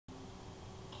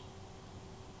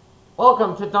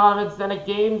Welcome to Donovan's Zenith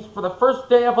Games for the first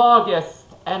day of August,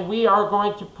 and we are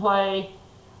going to play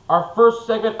our first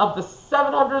segment of the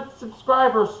 700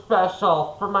 subscriber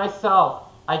special for myself.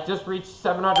 I just reached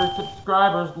 700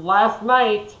 subscribers last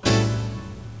night,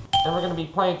 and we're going to be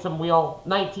playing some Wheel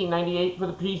 1998 for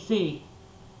the PC.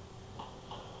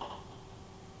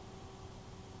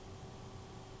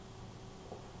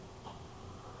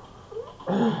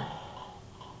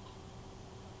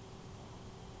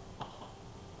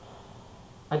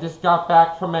 I just got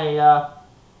back from a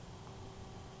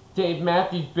Dave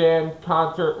Matthews Band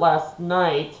concert last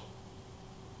night,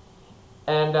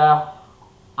 and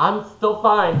I'm still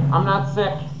fine. I'm not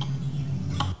sick.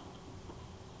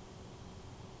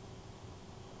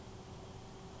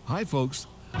 Hi folks,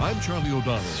 I'm Charlie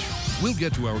O'Donnell. We'll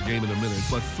get to our game in a minute,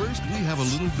 but first we have a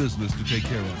little business to take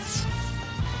care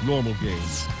of. Normal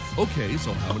games. Okay,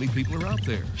 so how many people are out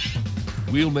there?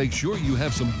 We'll make sure you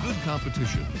have some good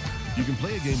competition. You can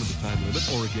play a game with a time limit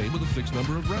or a game with a fixed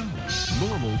number of rounds.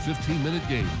 Normal 15-minute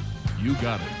game. You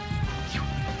got it.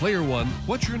 Player one,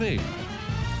 what's your name?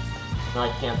 I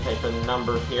can't take the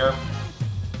numbers here.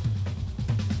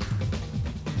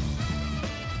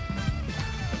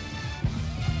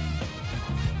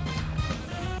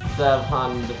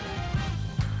 $700.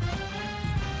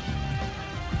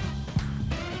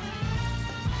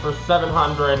 For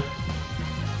 700.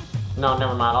 No,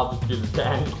 never mind. I'll just do the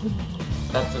 10.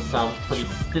 That just sounds pretty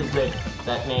stupid,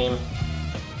 that name.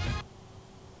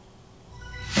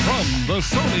 From the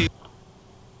Sony.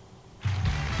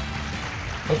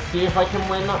 Let's see if I can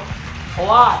win a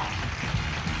lot.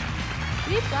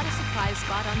 We've got a surprise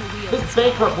spot on the wheel. This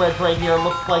bankrupt wedge right here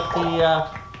looks like the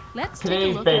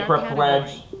today's bankrupt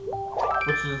wedge,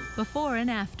 which is before and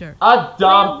after. A dump.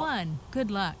 Player one. Good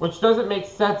luck. Which doesn't make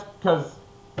sense because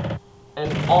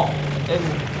in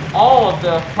all of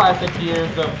the classic years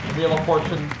of Wheel of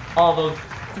Fortune, all those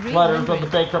letters of the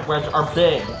bankrupt wedge are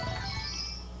big.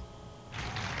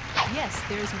 Yes,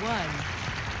 there's one.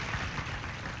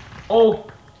 Oh.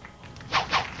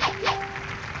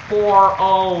 4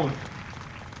 O's.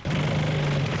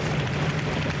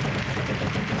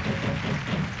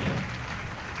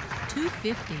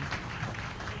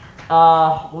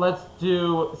 $250. Let's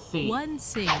do C.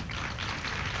 1C.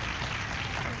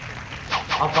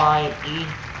 I'll buy an E.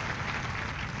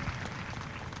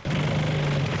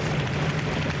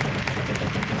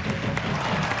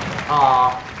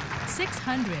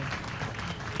 $600.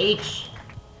 H.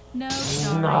 No,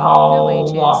 sorry. No.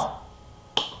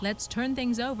 H's. Let's turn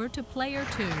things over to player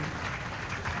two.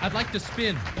 I'd like to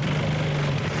spin.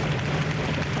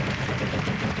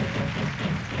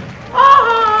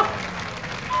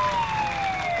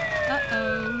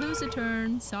 Uh-oh, lose a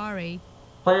turn. Sorry.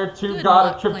 Player two Good got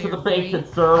luck, a trip to player the three. bacon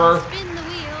server. Spin the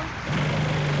wheel.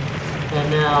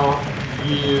 And now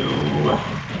you.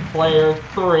 Player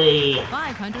three.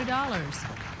 $500.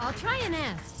 I'll try an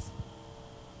S.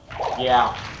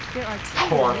 Yeah. There are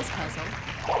two Four. in this puzzle.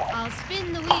 I'll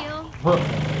spin the wheel.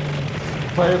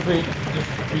 Player three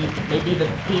just be maybe the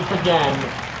thief again.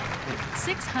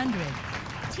 600.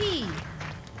 T.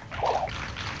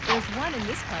 There's one in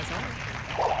this puzzle.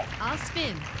 I'll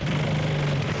spin.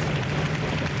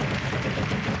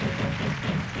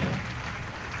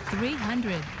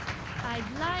 300. I'd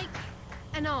like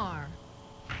an R.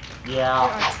 There Yeah.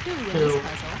 are two in this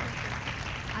puzzle.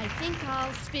 I think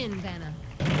I'll spin, Vanna.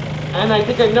 And I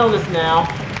think I know this now.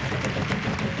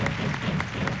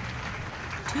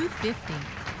 250.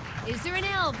 Is there an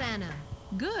L, Vanna?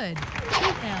 Good.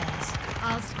 Two L's.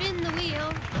 I'll spin the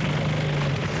wheel.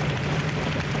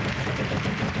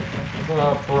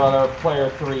 Oh, brother, player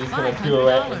three's gonna do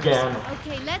it $500. again.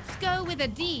 Okay, let's go with a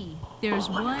D. There's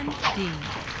one D.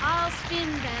 I'll spin,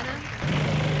 Vanna.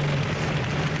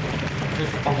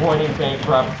 Just avoiding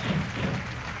bankrupt.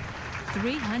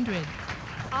 300.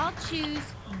 I'll choose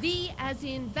V as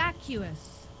in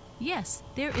vacuous. Yes,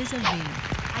 there is a V.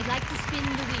 I'd like to spin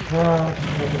the wheel.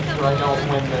 Just making sure I don't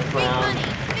win this Big round. money,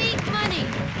 big money.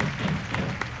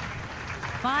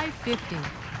 550.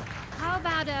 How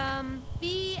about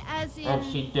B as in And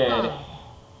she did. ball?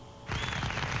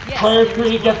 Yes, Player there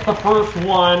three is gets the first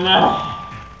one.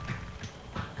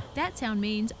 That sound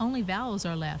means only vowels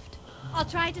are left. I'll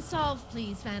try to solve,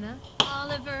 please, Vanna.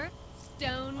 Oliver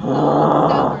Stone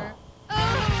Cold Sober. Oh,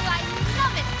 I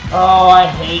love it! Oh, I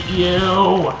hate you.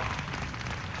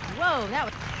 Whoa, that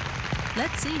was...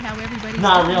 Let's see how everybody's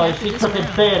Not doing really. after She this took round.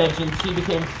 advantage and she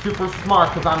became super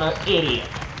smart because I'm an idiot.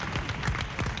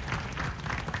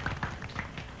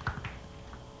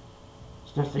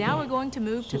 Just a Now game. we're going to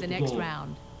move to Just the a next game.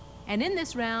 round. And in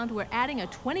this round, we're adding a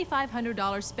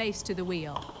 $2,500 space to the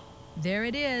wheel. There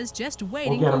it is, just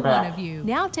waiting get for him one back. of you.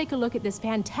 Now take a look at this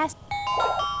fantastic...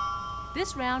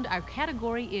 This round, our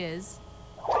category is...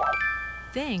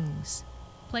 Things.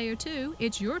 Player 2,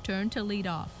 it's your turn to lead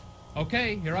off.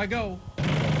 Okay, here I go.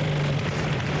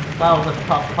 That was a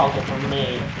tough puzzle for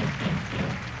me.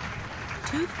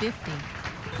 250.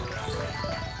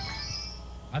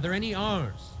 Are there any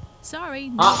R's? Sorry,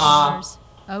 no Uh-uh. R's.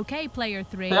 Okay, player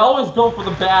 3. They always go for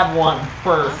the bad one I'll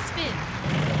first. spin.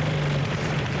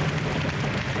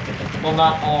 Well,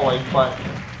 not always, but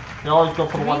they always go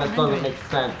for the one that 300. doesn't make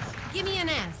sense. Give me an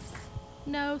S.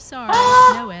 No, sorry,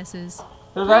 no S's.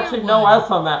 There's Player actually no 1.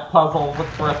 S on that puzzle with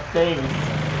for things.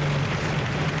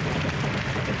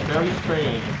 Very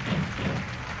strange.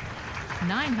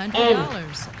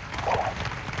 $900.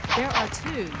 There are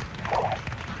 2,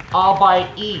 I'll buy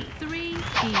E. 3 E's.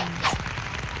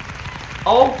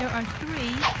 Oh, There are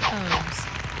 3 O's.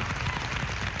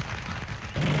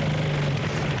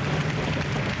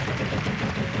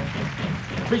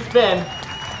 free spin.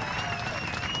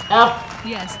 F.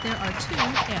 Yes, there are 2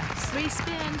 F's. Free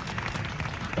spin.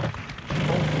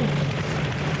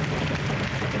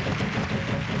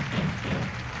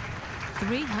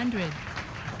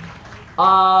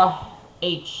 $300.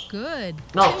 H. Good.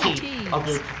 No, 2 T. T's. I'll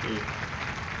do T.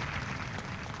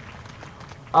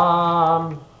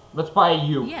 Let's buy a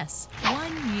U. Yes,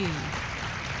 1 U.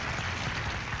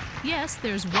 Yes,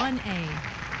 there's 1 A.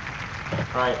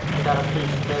 Alright, I got a free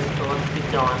spin, so let's keep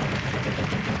going.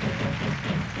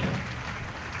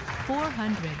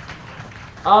 400.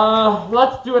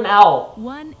 Let's do an L.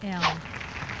 1 L.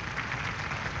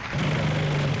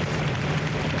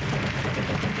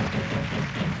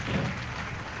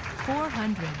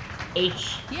 $400.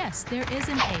 H. Yes, there is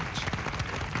an H.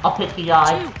 I'll pick the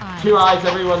I. 2 I's. 2 I's,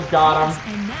 everyone's got them. Yes,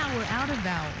 and now we're out of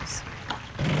vowels.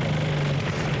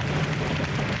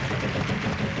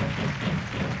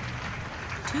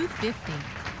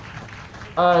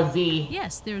 $250. Z.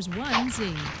 Yes, there's 1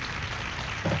 Z.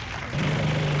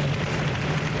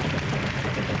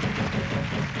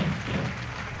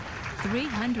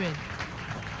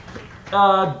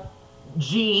 $300.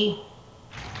 G.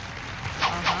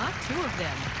 2 of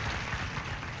them.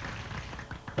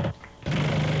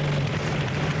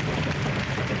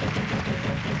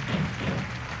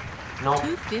 Nope.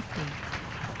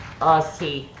 $250.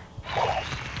 C.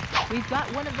 We've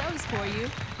got one of those for you.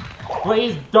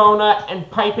 Glazed donut and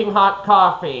piping hot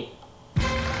coffee.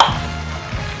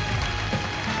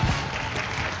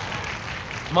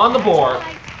 I'm on the board.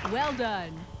 Right. Well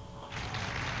done.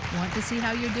 Want to see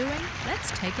how you're doing?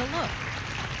 Let's take a look.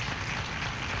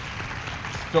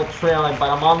 Still trailing, but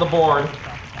I'm on the board.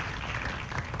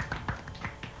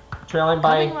 Trailing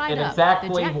by Coming right an up,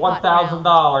 exactly the jackpot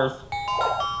 $1,000.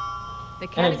 The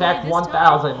An category exact this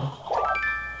 1,000. time,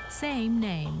 same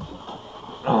name.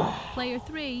 Player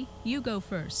 3, you go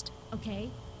first. Okay,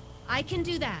 I can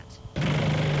do that.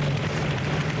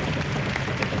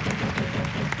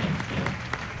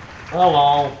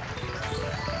 Hello.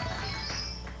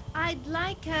 I'd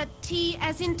like a T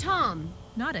as in Tom.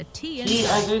 Not a T in T,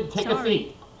 I did take a Sorry.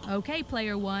 seat. Okay,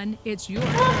 player 1, it's your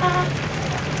turn.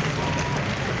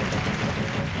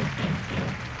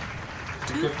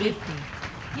 250.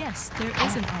 Yes, there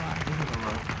is an R.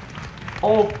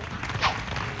 Oh.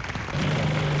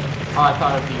 Oh, I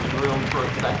thought it'd be room for a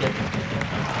second.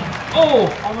 Oh,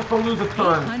 almost gonna lose a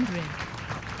turn. 800.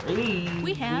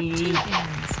 We have 2 Easy.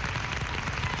 N's.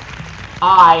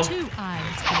 I. 2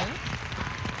 I's here.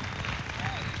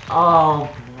 Oh,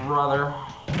 brother.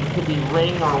 It could be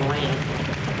ring or ring.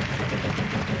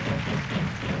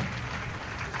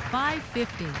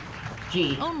 550.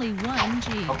 G. Only 1 G.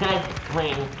 Okay,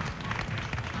 ring.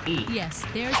 E. Yes,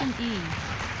 there's an E.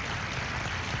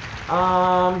 I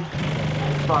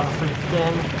thought a free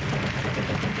spin.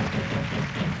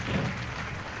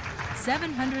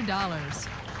 $700.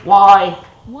 Y.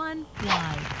 1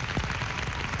 Y.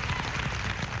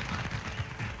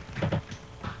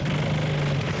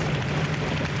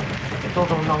 Still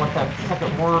don't know what that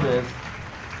second word is.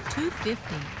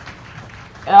 250.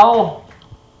 L.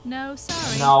 No,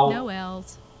 sorry. No. No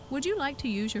L's. Would you like to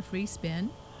use your free spin?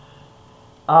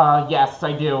 Yes,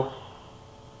 I do.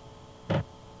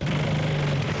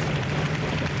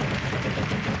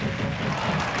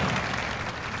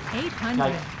 $800.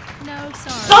 Nice. No,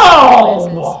 sorry. No!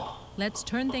 Misses. Let's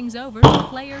turn things over to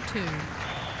player 2.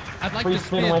 I'd like Free to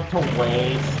spin spin. went to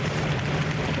waste.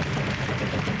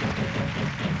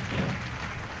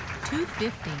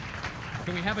 $250.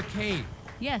 Can we have a K?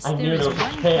 Yes, I there knew is there was a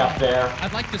one K up K. there.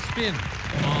 I'd like to spin.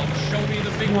 Show me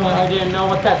the big I one. didn't know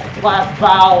what that last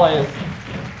vowel is.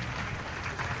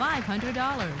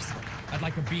 $500. I'd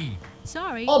like a B.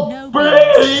 Sorry, Oh, no B!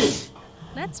 B's.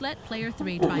 Let's let player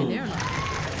 3 try their luck.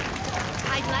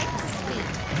 I'd like to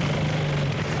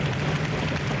spin.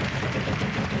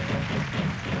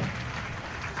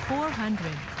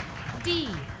 400. D.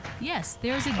 Yes,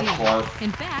 there's a D. course.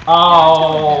 In fact,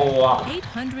 Oh. there are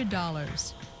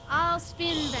 $800. I'll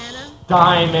spin, Vanna.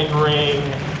 Diamond ring.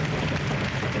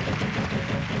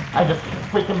 I just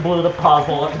freaking blew the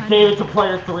puzzle and gave it to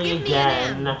player 3 Give me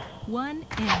an again. 1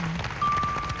 M.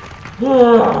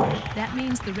 That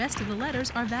means the rest of the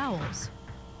letters are vowels.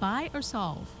 Buy or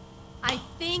solve? I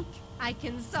think I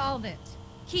can solve it.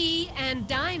 Key and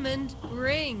diamond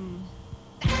ring.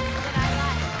 That's what I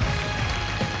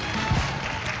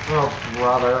Oh,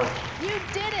 brother. like. You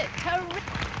did it!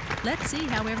 Terrific! Let's see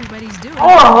how everybody's doing.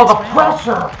 Oh, this the round.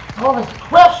 pressure! All this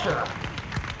pressure!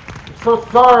 I'm so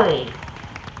sorry.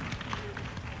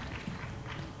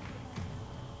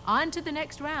 On to the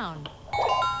next round.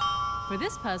 For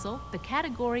this puzzle, the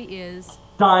category is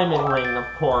Diamond ring, of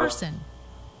course. person.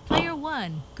 Player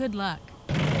 1, good luck.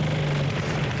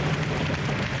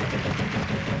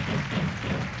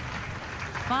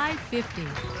 $5.50.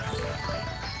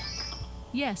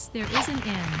 Yes, there is an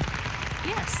N.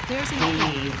 Yes, there's an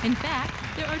E. Please. In fact,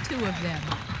 there are 2 of them.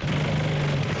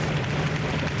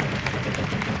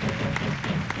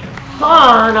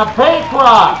 Darn, a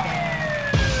bankrupt!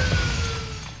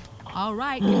 All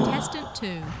right, contestant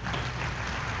 2.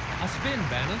 I'll spin,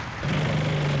 Vanna.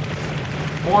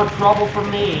 More trouble for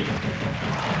me.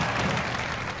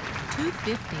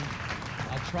 $2.50.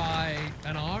 I'll try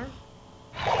an R.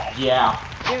 Yeah.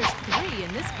 There's 3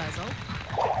 in this puzzle.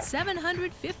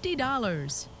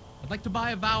 $750. I'd like to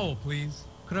buy a vowel, please.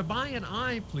 Could I buy an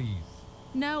I, please?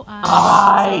 No,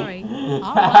 Aye. sorry.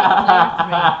 All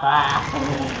right, player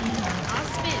 3. I'll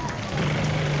spin.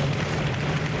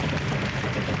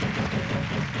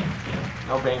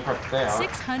 No bankrupt there.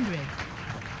 600.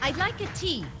 I'd like a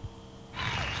T.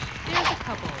 There's a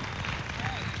couple.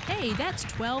 Hey, that's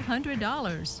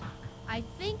 $1,200. I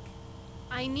think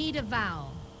I need a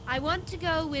vowel. I want to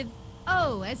go with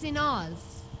O as in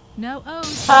Oz. No O's.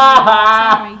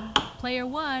 Sorry. Player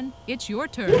 1, it's your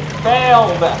turn.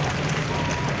 Failed.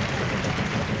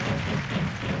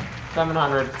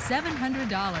 700.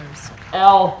 $700.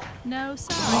 L. No,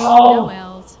 sorry. Oh. No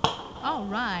L's. All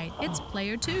right, it's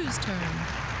player 2's turn.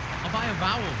 I'll buy a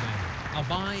vowel, then. I'll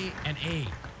buy an A.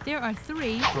 There are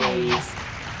 3 Please. A's.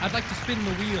 I'd like to spin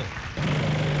the wheel.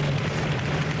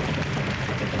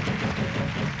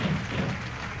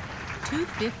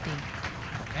 $2.50.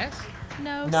 S?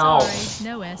 No, No. sorry.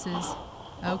 No S's.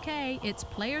 Okay, it's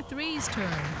player 3's turn.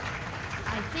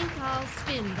 I think I'll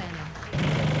spin, Vanna.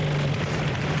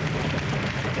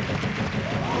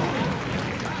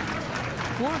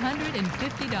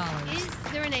 $450. Is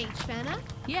there an H, Vanna?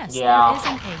 Yes, Yeah. there is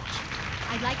an H.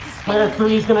 I'd like to spin. Player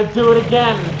 3's gonna do it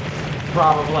again.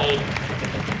 Probably.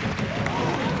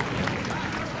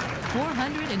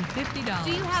 $450.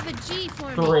 Do you have a G for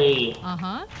me? 3.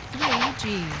 Uh-huh. 3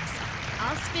 G's.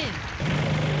 I'll spin.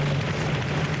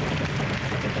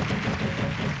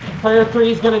 Player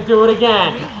 3's gonna do it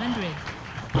again.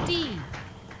 300. D.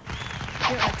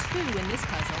 There are 2 in this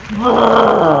puzzle.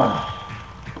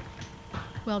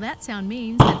 Well, that sound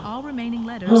means that all remaining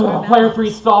letters are Player vowels.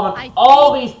 3's solving I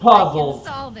all think these puzzles. I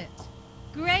can solve it.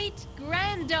 Great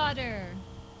granddaughter.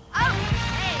 Oh,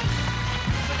 hey.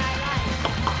 That's what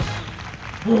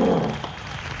I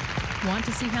like. Want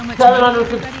to see how much 700 money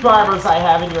everybody subscribers has? I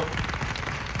have in your...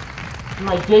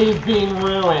 My day's being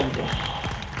ruined.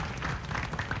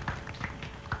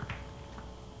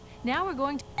 Now we're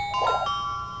going to...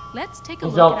 Let's take a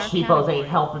These look old at our cheapos category. ain't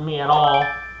helping me at all.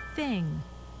 Thing.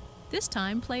 This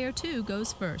time, player 2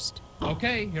 goes first.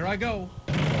 Okay, here I go.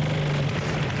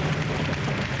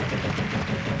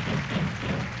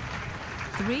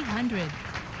 $300.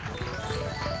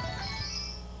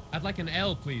 I'd like an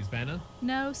L, please, Vanna.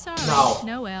 No, sorry. No.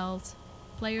 No L's.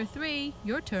 Player 3,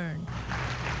 your turn.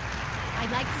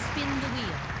 I'd like to spin the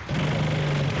wheel.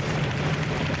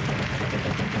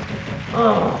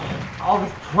 Ugh, all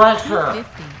this pressure. $250.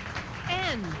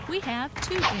 N. We have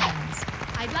 2 N's.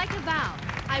 I'd like a vowel.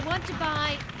 I want to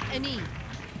buy an E.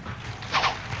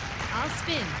 I'll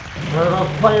spin. There goes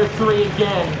player 3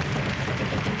 again.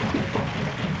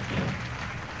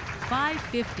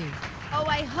 $550. Oh,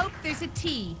 I hope there's a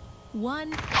T.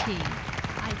 1 T.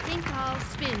 I think I'll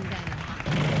spin then.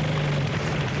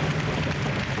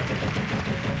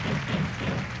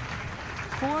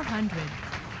 $400.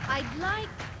 I'd like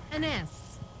an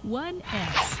S. 1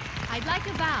 S. I'd like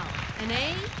a vowel. An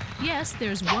A. Yes,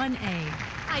 there's 1 A.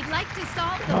 I'd like to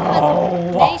solve the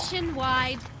puzzle. Oh.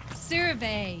 Nationwide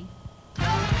survey.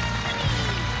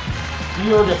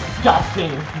 You're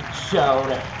disgusting,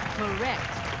 Chode. Correct.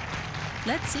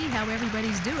 Let's see how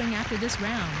everybody's doing after this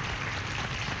round.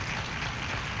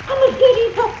 I'm a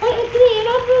goodie for player 3 and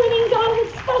I'm ruining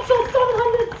Donovan's special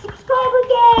 700 subscriber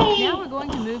day! Now we're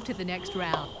going to move to the next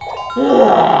round.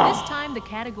 This time the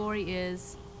category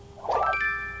is...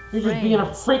 You're just being a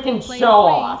freaking Player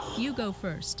show-off. 3, you go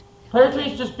first. Player 3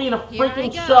 is just being a Here I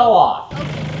freaking go. show-off.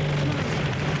 Okay.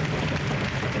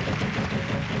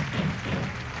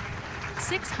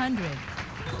 600.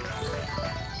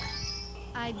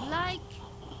 I'd like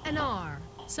an R.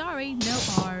 Sorry, no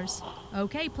R's.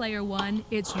 Okay, player 1,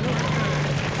 it's your turn.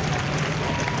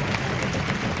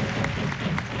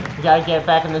 You gotta get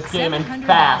back in this game and $700.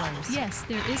 fast. Yes,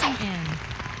 there is an N.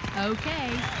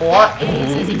 Okay. Or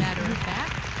A's, as a A's. matter of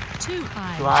fact. 2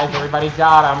 I's. 2 eyes, everybody's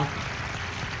got them.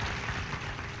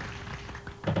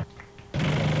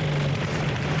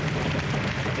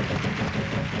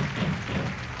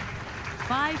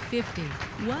 $550.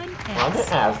 1 On S.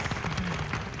 the S.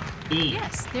 E.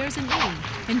 Yes, there's an E.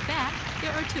 In fact,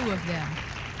 there are 2 of them.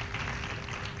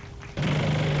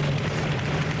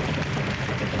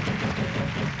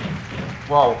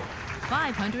 Whoa.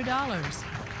 $500.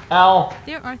 L.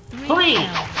 There are 3 Three.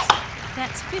 L's.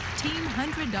 That's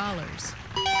 $1,500.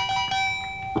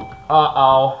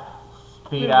 Uh-oh.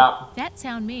 Speed up. That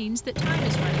sound means that time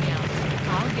is running out.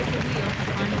 I'll give the wheel a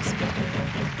final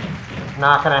spin.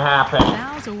 Not gonna happen.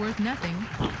 Vowels are worth nothing.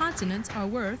 Consonants are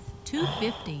worth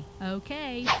 $250.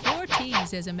 Okay, 4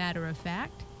 T's as a matter of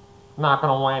fact. Not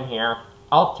gonna win here.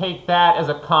 I'll take that as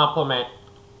a compliment.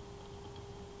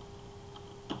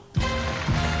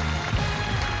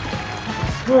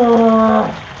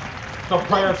 So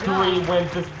player 3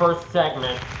 wins this first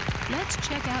segment. Let's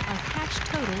check out our catch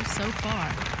total so far.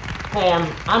 Hey,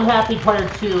 I'm happy player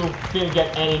 2 didn't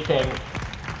get anything.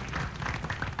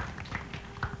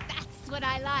 That's what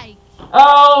I like.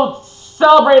 Oh,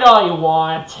 celebrate all you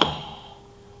want.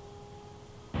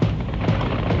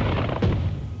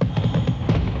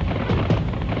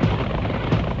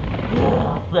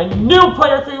 I knew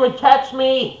player 3 would catch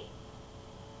me.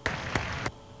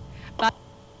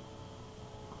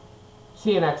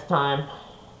 See you next time.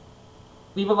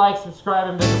 Leave a like, subscribe,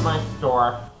 and visit my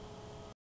store.